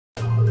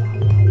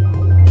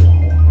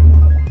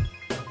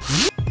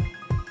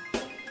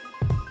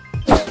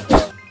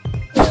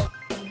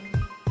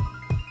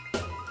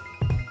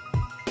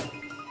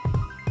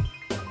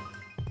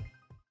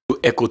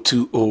Echo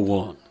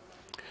 201,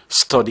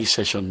 Study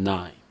Session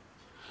 9,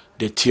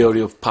 The Theory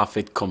of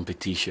Perfect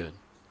Competition.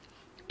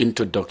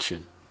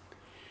 Introduction.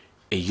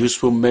 A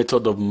useful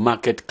method of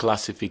market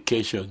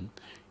classification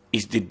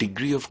is the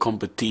degree of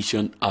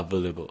competition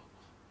available.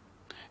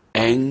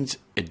 Hence,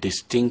 a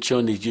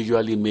distinction is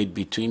usually made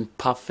between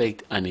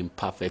perfect and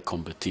imperfect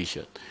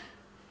competition.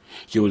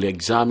 You will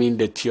examine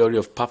the theory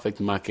of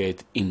perfect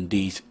market in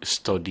this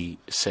study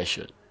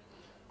session.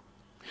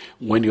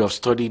 When you have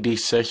studied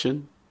this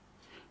session,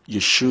 you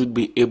should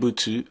be able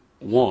to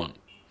 1.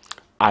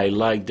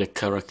 Highlight the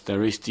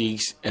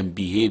characteristics and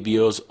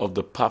behaviors of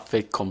the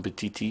perfect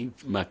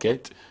competitive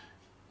market.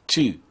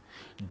 2.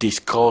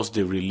 Discuss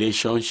the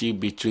relationship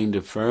between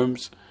the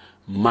firm's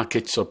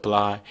market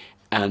supply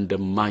and the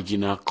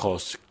marginal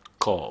cost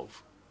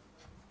curve.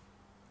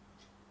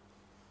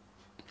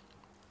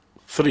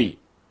 3.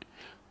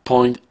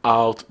 Point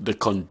out the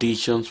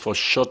conditions for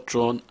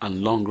short-run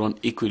and long-run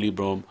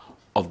equilibrium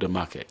of the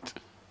market.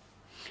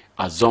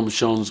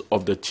 Assumptions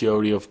of the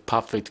theory of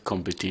perfect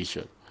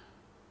competition.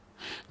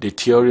 The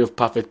theory of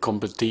perfect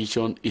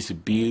competition is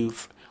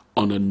built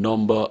on a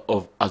number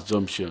of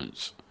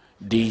assumptions.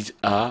 These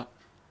are: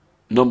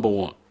 number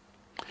 1,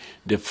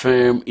 the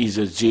firm is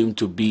assumed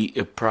to be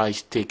a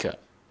price taker.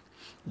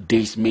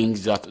 This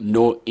means that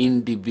no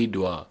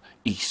individual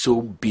is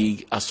so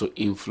big as to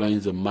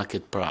influence the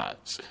market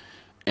price.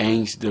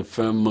 Hence, the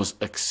firm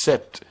must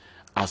accept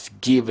as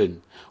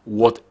given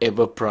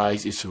whatever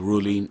price is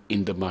ruling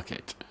in the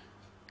market.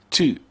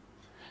 2.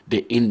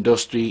 The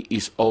industry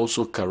is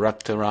also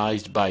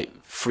characterized by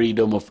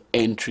freedom of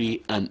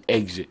entry and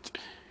exit.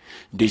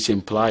 This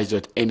implies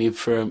that any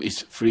firm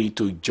is free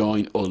to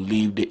join or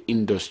leave the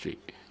industry.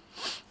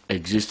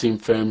 Existing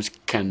firms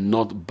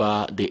cannot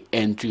bar the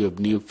entry of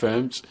new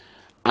firms,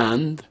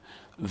 and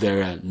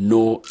there are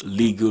no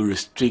legal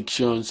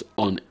restrictions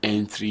on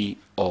entry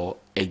or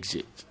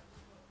exit.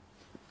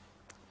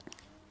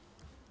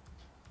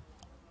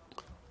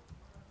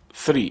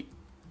 3.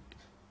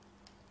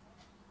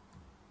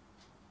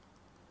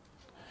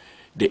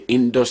 The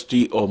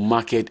industry or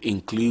market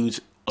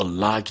includes a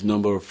large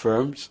number of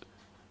firms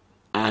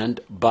and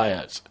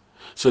buyers,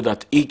 so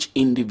that each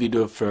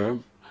individual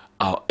firm,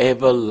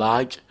 however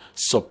large,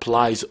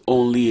 supplies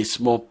only a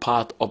small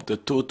part of the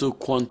total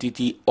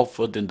quantity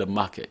offered in the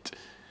market.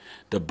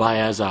 The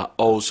buyers are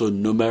also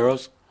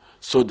numerous,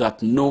 so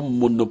that no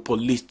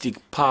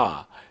monopolistic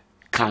power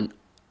can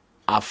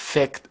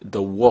affect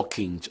the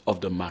workings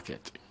of the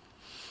market.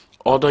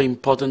 Other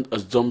important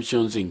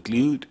assumptions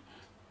include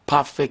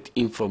perfect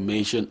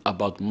information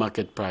about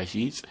market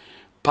prices,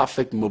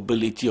 perfect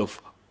mobility of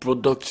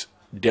products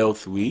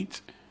dealt with.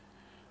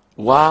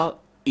 While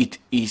it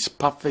is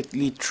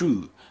perfectly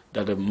true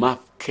that a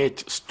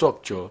market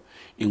structure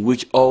in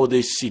which all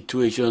these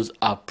situations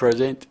are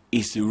present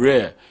is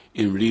rare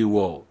in real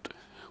world,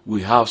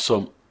 we have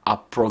some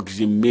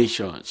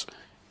approximations,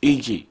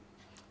 e.g.,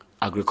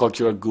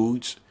 agricultural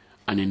goods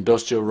and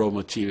industrial raw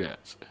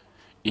materials.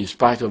 In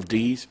spite of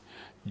these,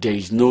 there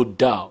is no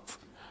doubt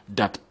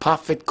that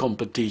perfect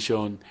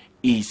competition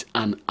is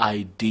an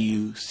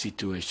ideal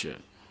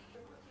situation.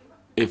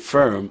 A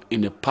firm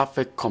in a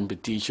perfect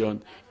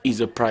competition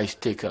is a price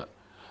taker.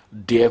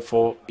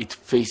 Therefore, it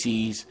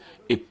faces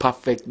a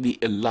perfectly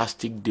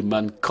elastic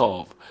demand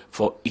curve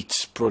for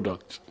its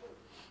product.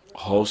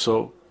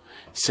 Also,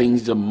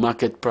 since the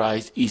market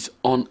price is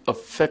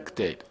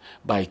unaffected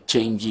by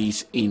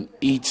changes in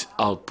its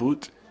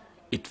output,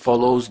 it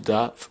follows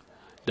that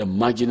the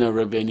marginal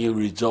revenue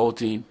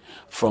resulting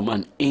from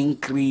an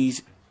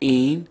increase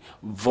in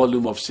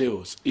volume of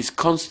sales is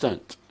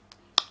constant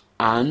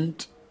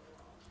and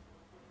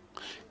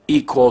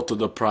equal to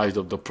the price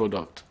of the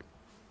product.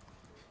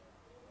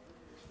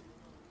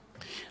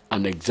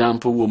 An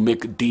example will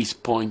make this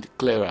point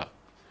clearer.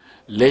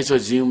 Let's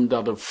assume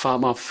that the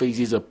farmer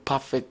faces a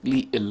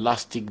perfectly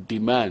elastic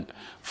demand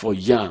for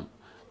yam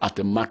at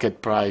a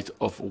market price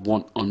of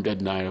 100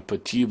 naira per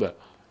tuber.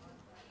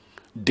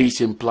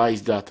 This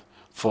implies that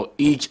for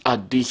each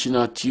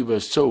additional tuber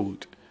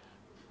sold,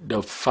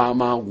 the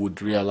farmer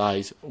would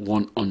realize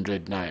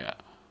 100 naira.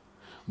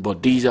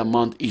 But this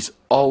amount is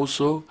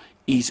also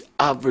his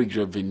average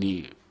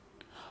revenue.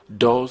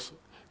 Thus,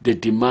 the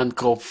demand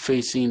curve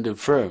facing the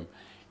firm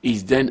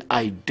is then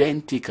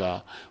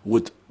identical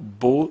with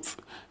both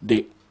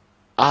the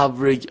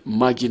average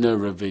marginal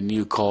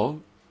revenue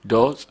curve,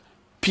 thus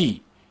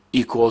P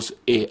equals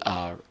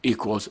AR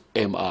equals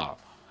MR,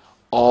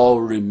 all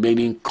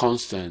remaining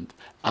constant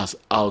as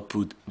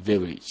output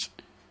varies.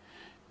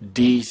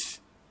 This,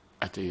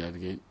 I take that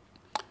again.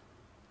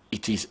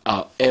 It is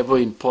however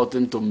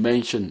important to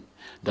mention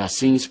that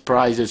since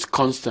price is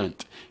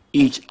constant,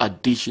 each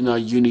additional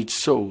unit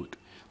sold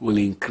will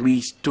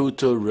increase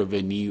total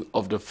revenue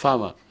of the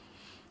farmer.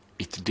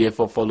 It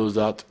therefore follows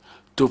that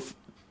total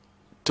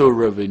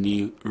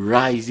revenue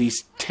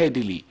rises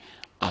steadily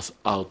as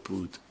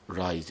output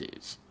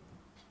rises.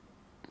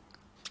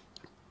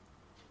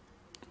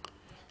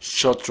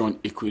 Short-run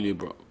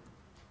equilibrium.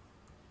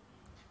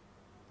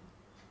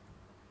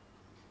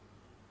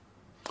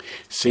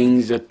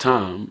 Since the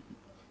term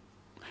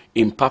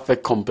In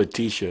perfect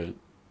competition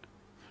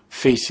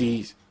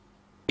faces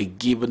a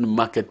given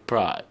market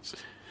price,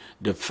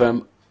 the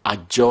firm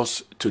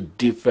adjusts to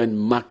different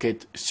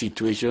market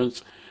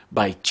situations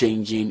by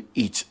changing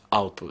its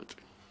output.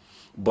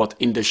 But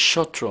in the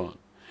short run,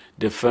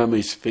 the firm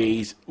is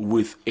faced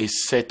with a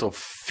set of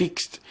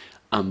fixed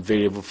and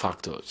variable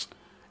factors.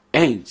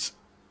 Hence,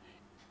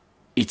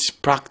 its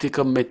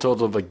practical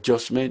method of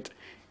adjustment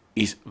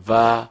is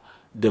via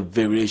the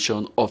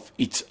variation of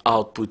its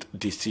output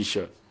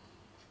decision.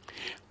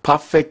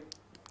 Perfect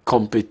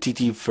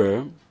competitive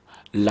firm,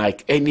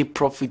 like any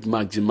profit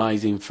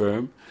maximizing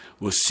firm,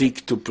 will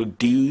seek to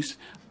produce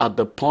at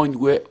the point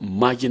where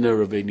marginal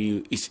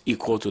revenue is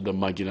equal to the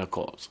marginal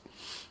cost.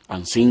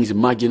 And since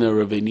marginal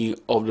revenue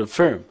of the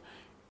firm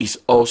is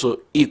also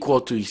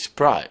equal to its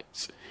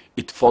price,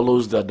 it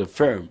follows that the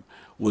firm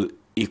will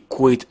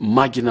equate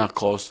marginal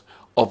cost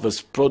of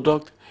its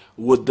product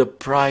with the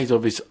price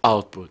of its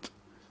output.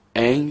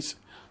 Hence,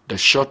 the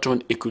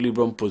short-run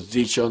equilibrium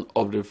position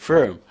of the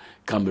firm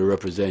can be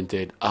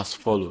represented as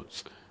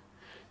follows.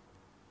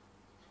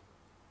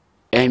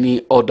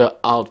 Any other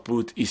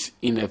output is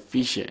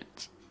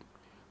inefficient.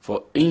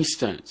 For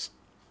instance,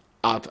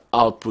 at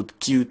output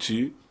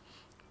Q2,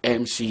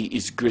 MC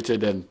is greater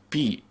than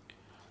P.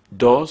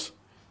 Thus,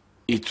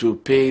 it will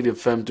pay the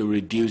firm to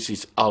reduce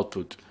its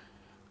output.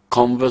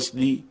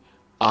 Conversely,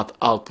 at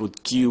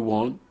output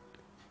Q1,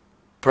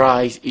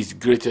 price is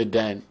greater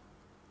than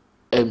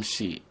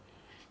MC.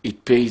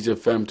 It pays the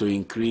firm to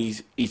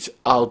increase its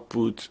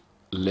output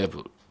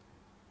level.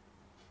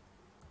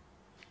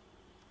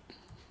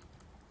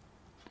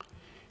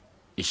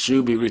 It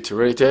should be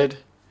reiterated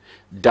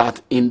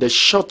that in the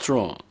short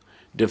run,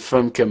 the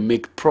firm can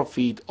make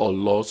profit or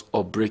loss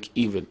or break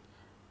even.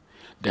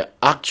 The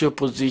actual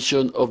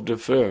position of the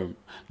firm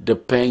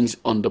depends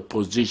on the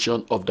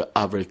position of the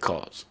average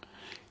cost.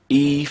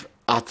 If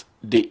at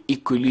the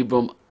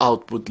equilibrium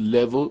output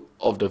level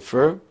of the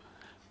firm,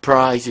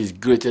 price is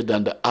greater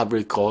than the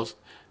average cost,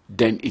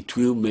 then it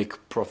will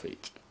make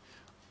profit.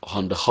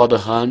 On the other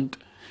hand,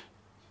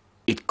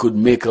 it could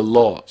make a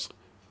loss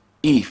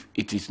if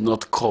it is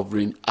not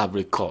covering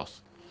average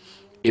cost.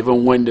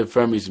 Even when the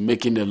firm is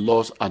making a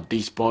loss at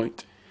this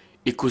point,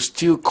 it could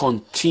still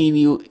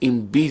continue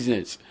in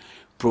business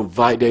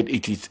provided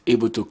it is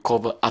able to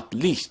cover at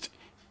least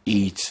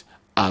its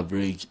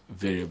average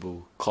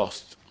variable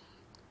cost.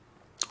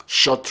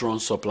 Short-run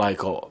supply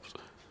curves.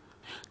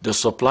 The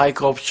supply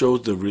curve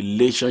shows the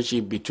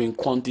relationship between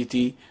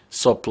quantity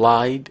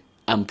supplied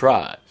and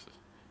price.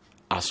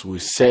 As we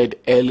said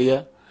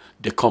earlier,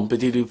 the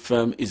competitive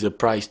firm is a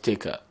price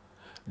taker.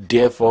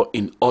 Therefore,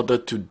 in order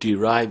to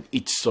derive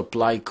its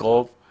supply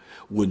curve,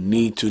 we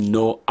need to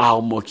know how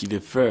much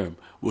the firm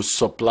will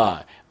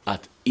supply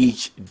at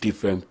each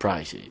different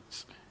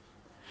prices.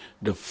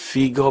 The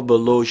figure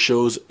below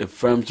shows a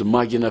firm's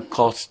marginal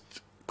cost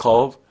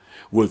curve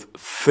with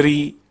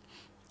three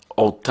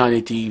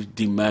alternative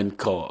demand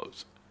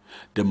curves.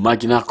 The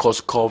marginal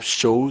cost curve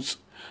shows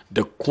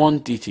the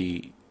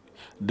quantity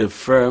the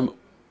firm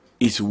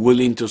is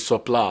willing to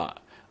supply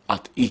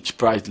at each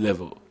price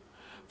level.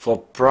 For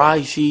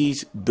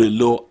prices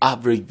below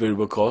average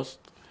variable cost,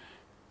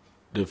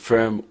 the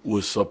firm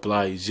will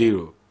supply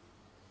 0.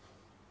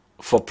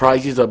 For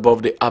prices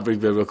above the average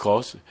variable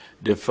cost,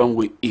 the firm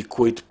will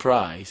equate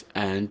price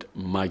and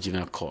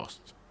marginal cost.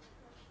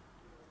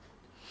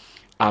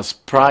 As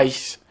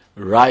price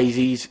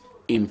rises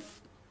in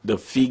the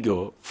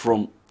figure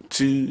from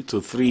 2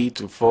 to 3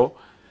 to 4,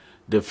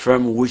 the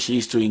firm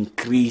wishes to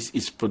increase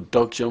its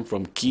production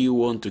from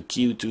Q1 to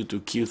Q2 to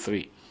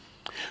Q3.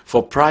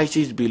 For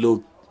prices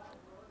below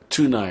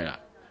 2 naira,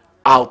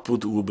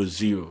 output will be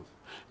 0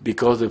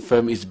 because the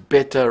firm is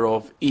better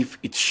off if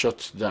it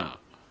shuts down.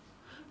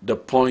 The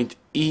point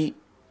E1,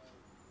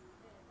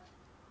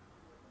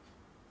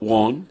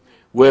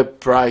 where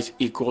price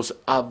equals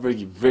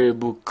average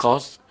variable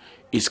cost,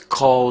 is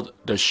called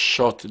the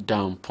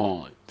shutdown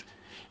point.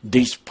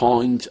 These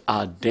points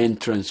are then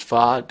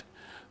transferred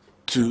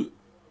to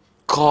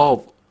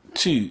curve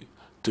 2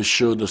 to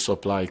show the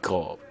supply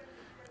curve.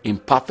 In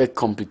perfect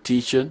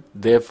competition,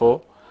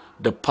 therefore,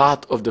 the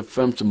part of the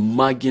firm's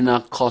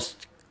marginal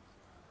cost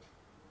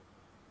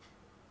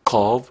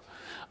curve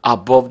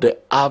above the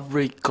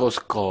average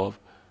cost curve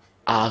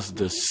has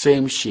the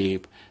same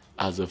shape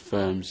as the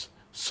firm's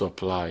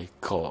supply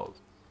curve.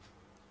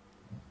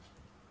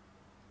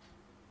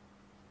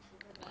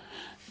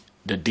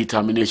 The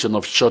determination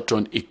of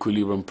short-run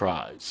equilibrium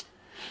price.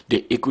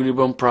 The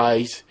equilibrium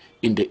price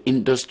in the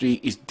industry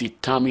is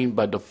determined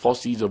by the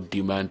forces of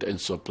demand and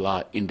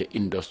supply in the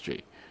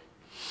industry.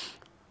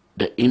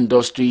 The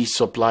industry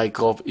supply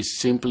curve is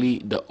simply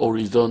the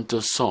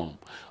horizontal sum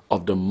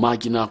of the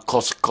marginal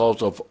cost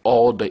curves of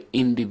all the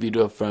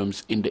individual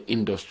firms in the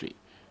industry.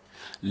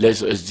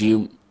 Let's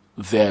assume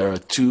there are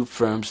 2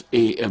 firms,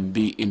 A and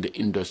B, in the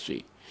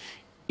industry.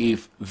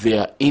 If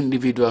their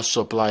individual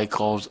supply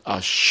curves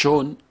are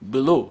shown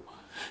below,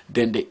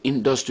 then the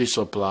industry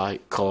supply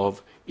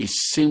curve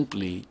is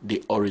simply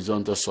the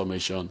horizontal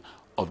summation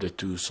of the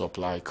 2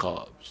 supply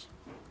curves.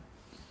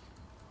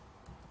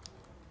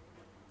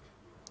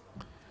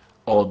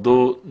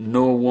 Although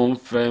no one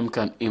firm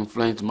can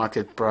influence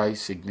market price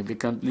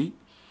significantly,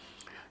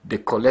 the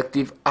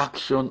collective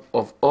action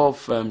of all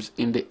firms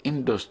in the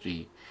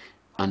industry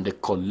and the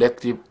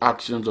collective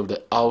actions of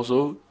the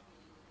household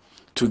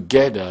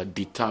together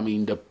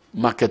determine the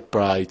market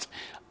price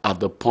at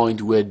the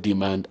point where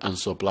demand and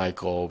supply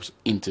curves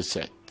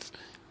intersect.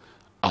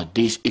 At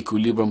this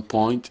equilibrium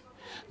point,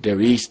 there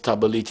is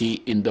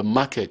stability in the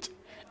market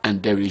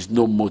and there is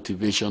no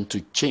motivation to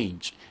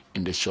change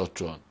in the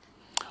short run.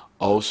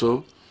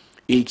 Also,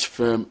 each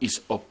firm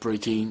is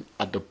operating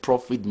at the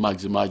profit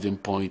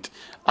maximizing point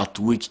at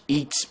which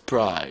its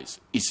price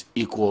is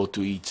equal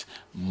to its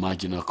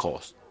marginal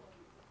cost.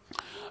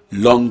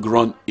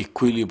 Long-run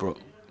equilibrium.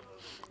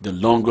 The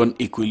long-run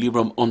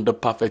equilibrium under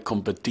perfect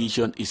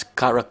competition is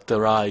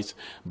characterized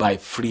by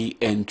free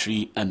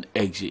entry and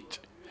exit.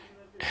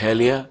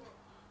 Earlier,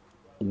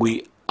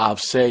 we have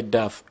said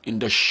that in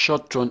the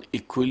short-run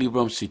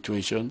equilibrium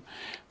situation,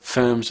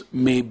 firms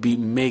may be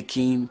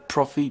making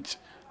profits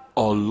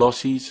or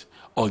losses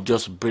or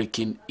just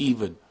breaking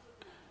even.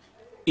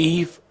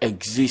 If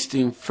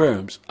existing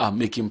firms are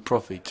making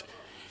profit,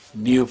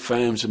 new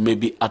firms may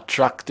be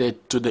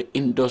attracted to the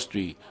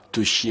industry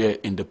to share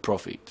in the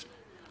profit.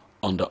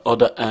 On the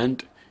other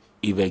hand,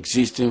 if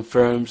existing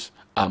firms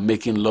are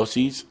making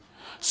losses,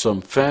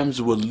 some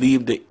firms will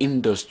leave the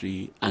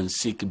industry and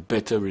seek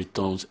better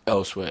returns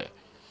elsewhere.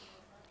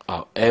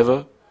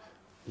 However,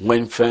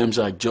 when firms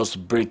are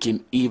just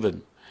breaking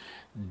even,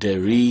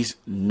 there is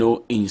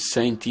no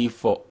incentive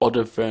for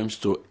other firms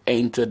to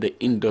enter the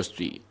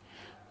industry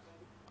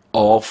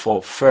or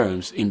for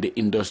firms in the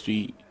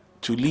industry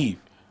to leave.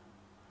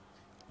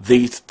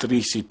 These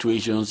three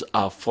situations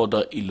are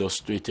further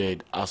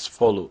illustrated as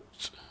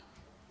follows.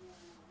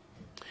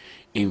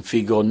 In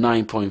figure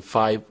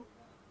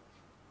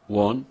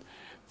 9.51,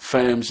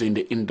 firms in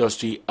the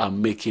industry are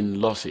making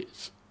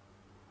losses.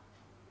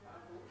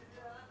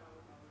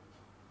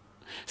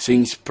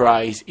 Since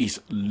price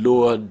is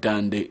lower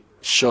than the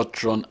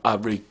short-run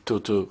average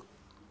total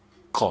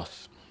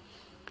cost,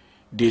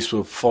 this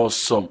will force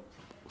some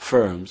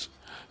firms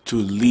to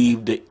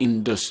leave the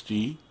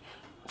industry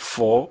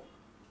for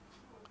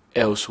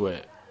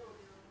elsewhere.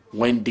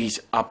 When this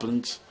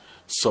happens,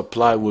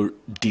 supply will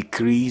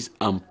decrease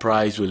and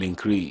price will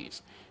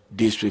increase.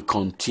 This will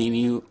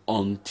continue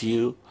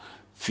until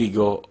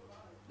figure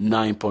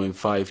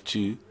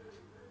 9.52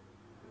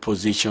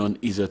 position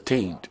is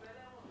attained.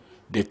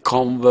 The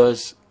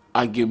converse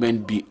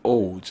argument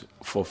beholds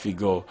for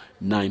figure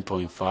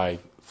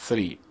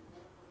 9.53.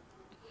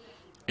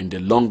 In the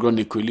long-run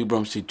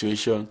equilibrium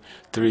situation,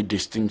 three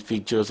distinct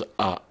features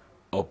are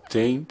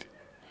obtained.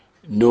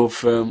 No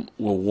firm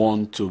will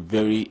want to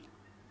vary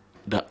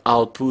the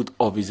output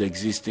of its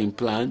existing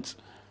plants.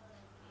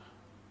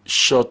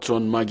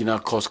 Short-run marginal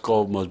cost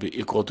curve must be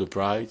equal to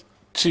price.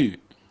 2.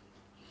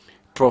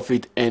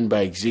 Profit earned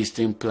by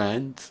existing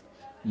plants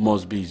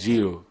must be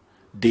zero.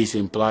 This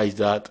implies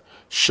that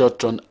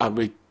short-run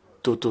average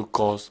total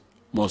cost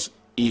must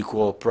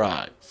equal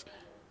price.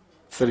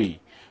 3.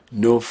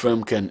 No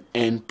firm can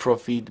earn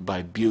profit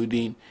by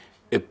building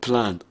a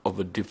plant of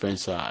a different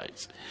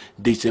size.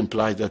 This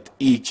implies that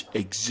each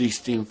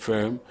existing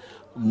firm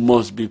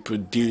must be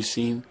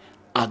producing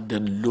at the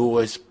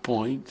lowest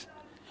point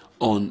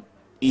on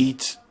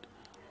its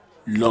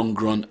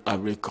long-run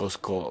average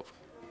cost curve.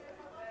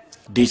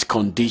 These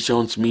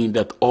conditions mean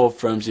that all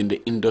firms in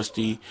the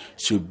industry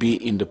should be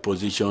in the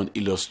position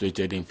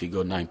illustrated in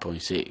figure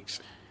 9.6.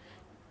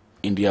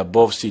 In the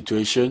above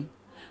situation,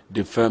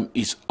 the firm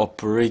is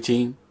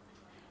operating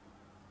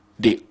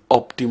the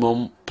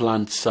optimum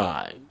plant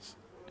size.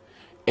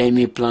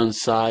 Any plant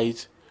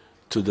size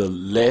to the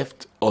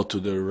left or to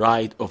the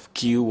right of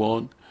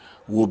Q1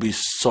 will be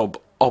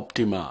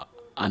suboptimal,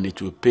 and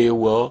it will pay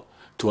well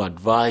to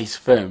advise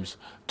firms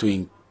to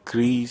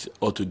increase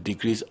or to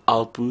decrease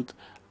output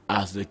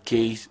as the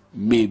case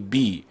may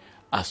be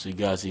as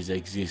regards its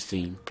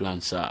existing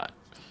plant size.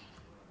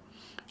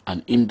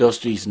 An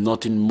industry is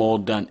nothing more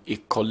than a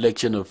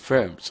collection of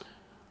firms.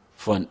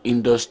 For an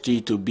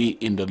industry to be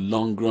in the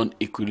long-run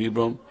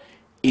equilibrium,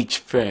 each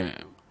firm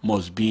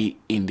must be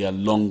in their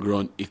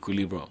long-run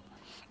equilibrium.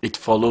 It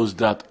follows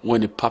that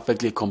when a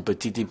perfectly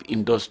competitive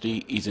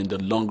industry is in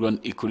the long-run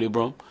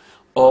equilibrium,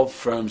 all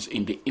firms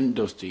in the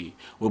industry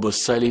will be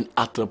selling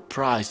at a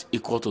price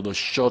equal to the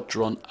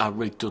short-run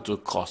average total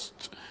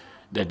cost.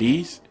 That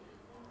is,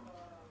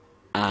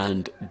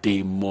 and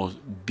they must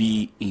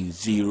be in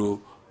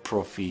zero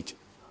profit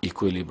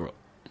equilibrium.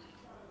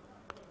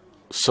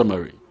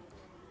 Summary.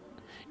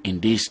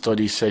 In this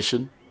study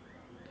session,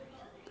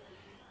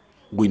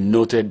 we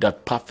noted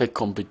that perfect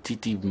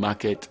competitive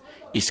market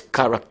is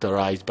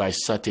characterized by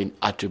certain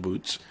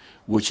attributes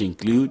which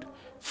include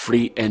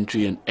free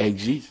entry and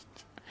exit,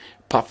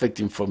 perfect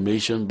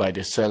information by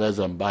the sellers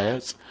and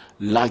buyers,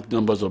 large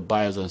numbers of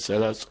buyers and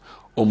sellers,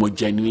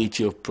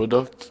 homogeneity of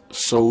products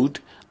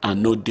sold,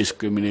 and no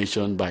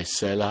discrimination by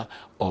seller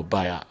or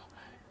buyer.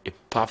 A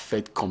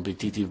perfect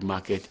competitive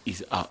market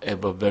is,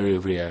 however, very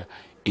rare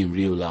in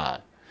real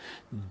life.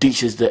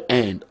 This is the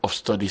end of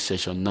study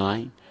session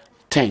 9.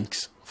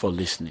 Thanks for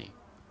listening.